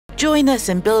Join us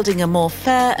in building a more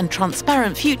fair and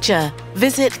transparent future.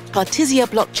 Visit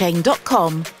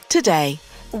partisiablockchain.com today.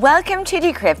 Welcome to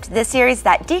Decrypt, the series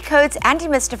that decodes and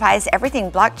demystifies everything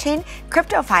blockchain,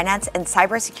 crypto finance, and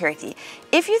cybersecurity.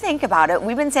 If you think about it,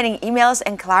 we've been sending emails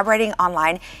and collaborating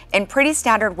online in pretty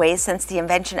standard ways since the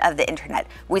invention of the internet.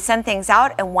 We send things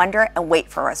out and wonder and wait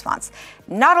for a response.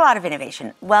 Not a lot of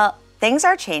innovation. Well, things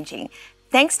are changing.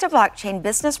 Thanks to blockchain,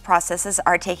 business processes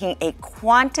are taking a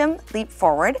quantum leap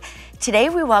forward. Today,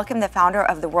 we welcome the founder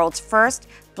of the world's first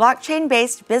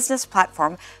blockchain-based business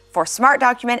platform for smart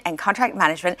document and contract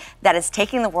management that is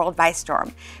taking the world by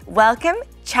storm. Welcome,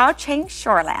 Chao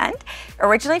Cheng-Shorland,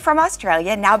 originally from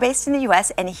Australia, now based in the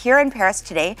US and here in Paris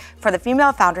today for the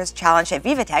Female Founders Challenge at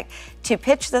VivaTech to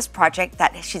pitch this project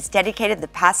that she's dedicated the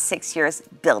past 6 years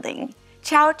building.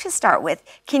 Chao, to start with,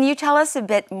 can you tell us a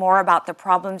bit more about the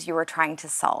problems you were trying to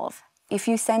solve? If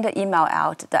you send an email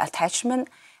out, the attachment,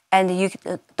 and you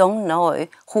don't know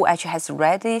who actually has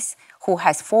read this, who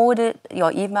has forwarded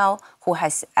your email, who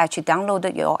has actually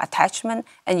downloaded your attachment,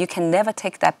 and you can never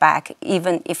take that back,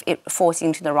 even if it falls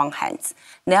into the wrong hands.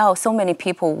 Now, so many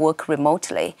people work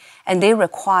remotely, and they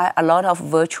require a lot of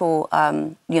virtual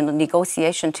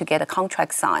negotiation to get a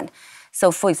contract signed. So,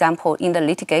 for example, in the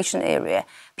litigation area,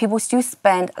 people still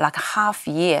spend like a half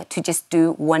year to just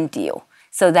do one deal.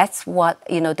 So that's what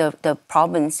the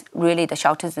problems really the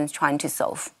ShelterZoom is trying to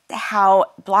solve. How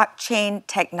blockchain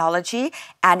technology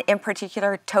and in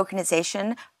particular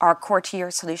tokenization are core to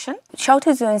your solution?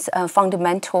 ShelterZoom's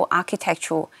fundamental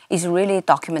architecture is really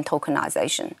document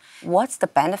tokenization. What's the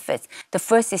benefits? The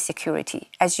first is security.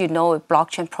 As you know,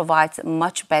 blockchain provides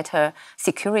much better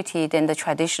security than the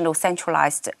traditional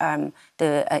centralized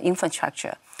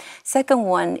infrastructure. Second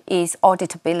one is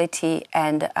auditability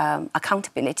and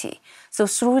accountability. So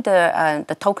through the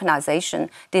tokenization,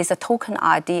 there's a token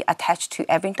ID attached to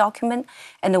every document,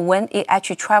 and when it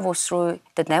actually travels through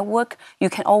the network, you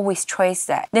can always trace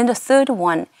that. Then the third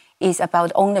one is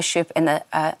about ownership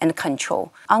and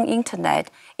control. On internet,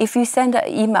 if you send an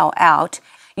email out,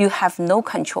 you have no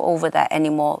control over that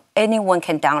anymore. Anyone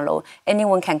can download,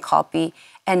 anyone can copy,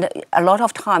 and a lot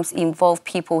of times involve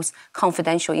people's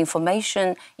confidential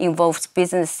information, involves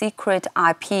business secret,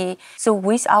 IP. So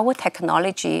with our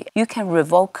technology, you can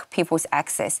revoke people's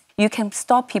access. You can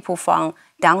stop people from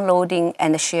downloading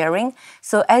and sharing.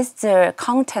 So as the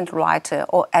content writer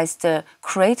or as the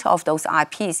creator of those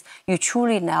IPs, you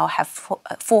truly now have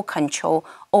full control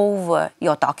over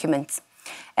your documents.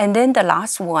 And then the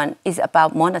last one is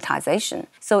about monetization.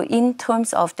 So in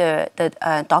terms of the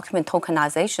document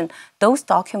tokenization, those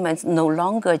documents no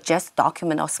longer just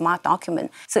document or smart document.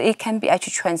 So it can be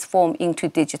actually transformed into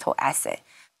digital asset.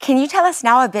 Can you tell us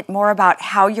now a bit more about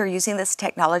how you're using this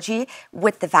technology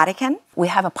with the Vatican? We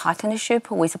have a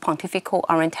partnership with the Pontifical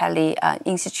Orientale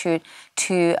Institute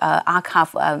to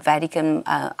archive Vatican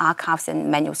archives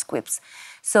and manuscripts.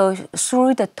 So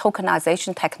through the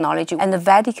tokenization technology, and the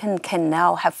Vatican can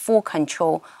now have full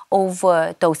control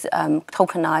over those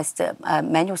tokenized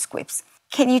manuscripts.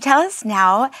 Can you tell us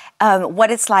now what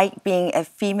it's like being a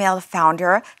female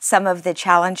founder, some of the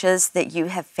challenges that you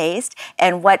have faced,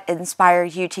 and what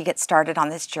inspired you to get started on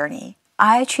this journey?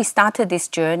 I actually started this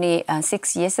journey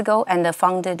 6 years ago and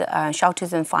founded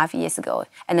ShelterZoom 5 years ago.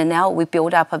 And now we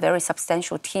built up a very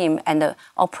substantial team and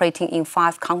operating in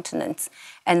 5 continents.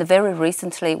 And very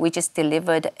recently, we just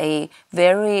delivered a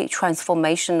very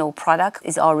transformational product.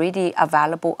 It's already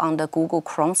available on the Google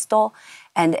Chrome store.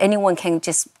 And anyone can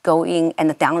just go in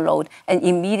and download and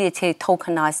immediately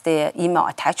tokenize their email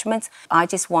attachments. I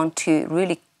just want to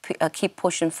really keep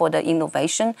pushing for the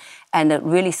innovation and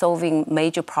really solving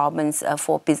major problems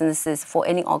for businesses, for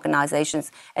any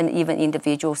organizations, and even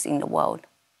individuals in the world.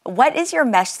 What is your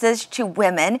message to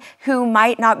women who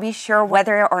might not be sure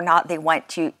whether or not they want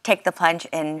to take the plunge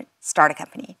and start a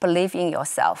company? Believe in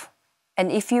yourself.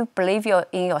 And if you believe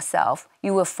in yourself,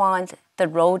 you will find the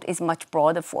road is much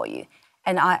broader for you.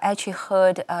 And I actually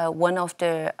heard one of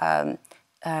the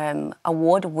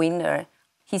award winner.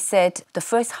 He said, the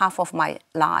first half of my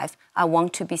life, I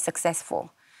want to be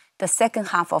successful. The second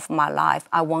half of my life,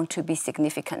 I want to be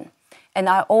significant. And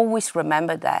I always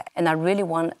remember that. And I really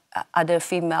want other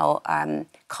female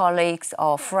colleagues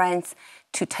or friends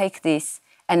to take this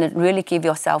and really give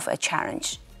yourself a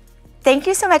challenge. Thank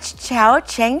you so much, Chao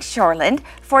Cheng-Shorland,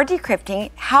 for decrypting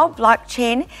how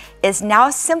blockchain is now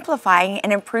simplifying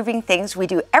and improving things we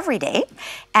do every day.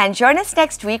 And join us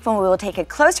next week when we will take a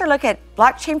closer look at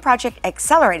blockchain project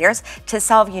accelerators to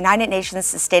solve United Nations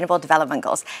Sustainable Development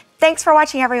Goals. Thanks for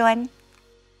watching, everyone.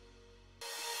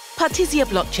 Partisia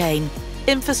Blockchain,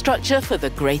 infrastructure for the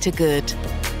greater good.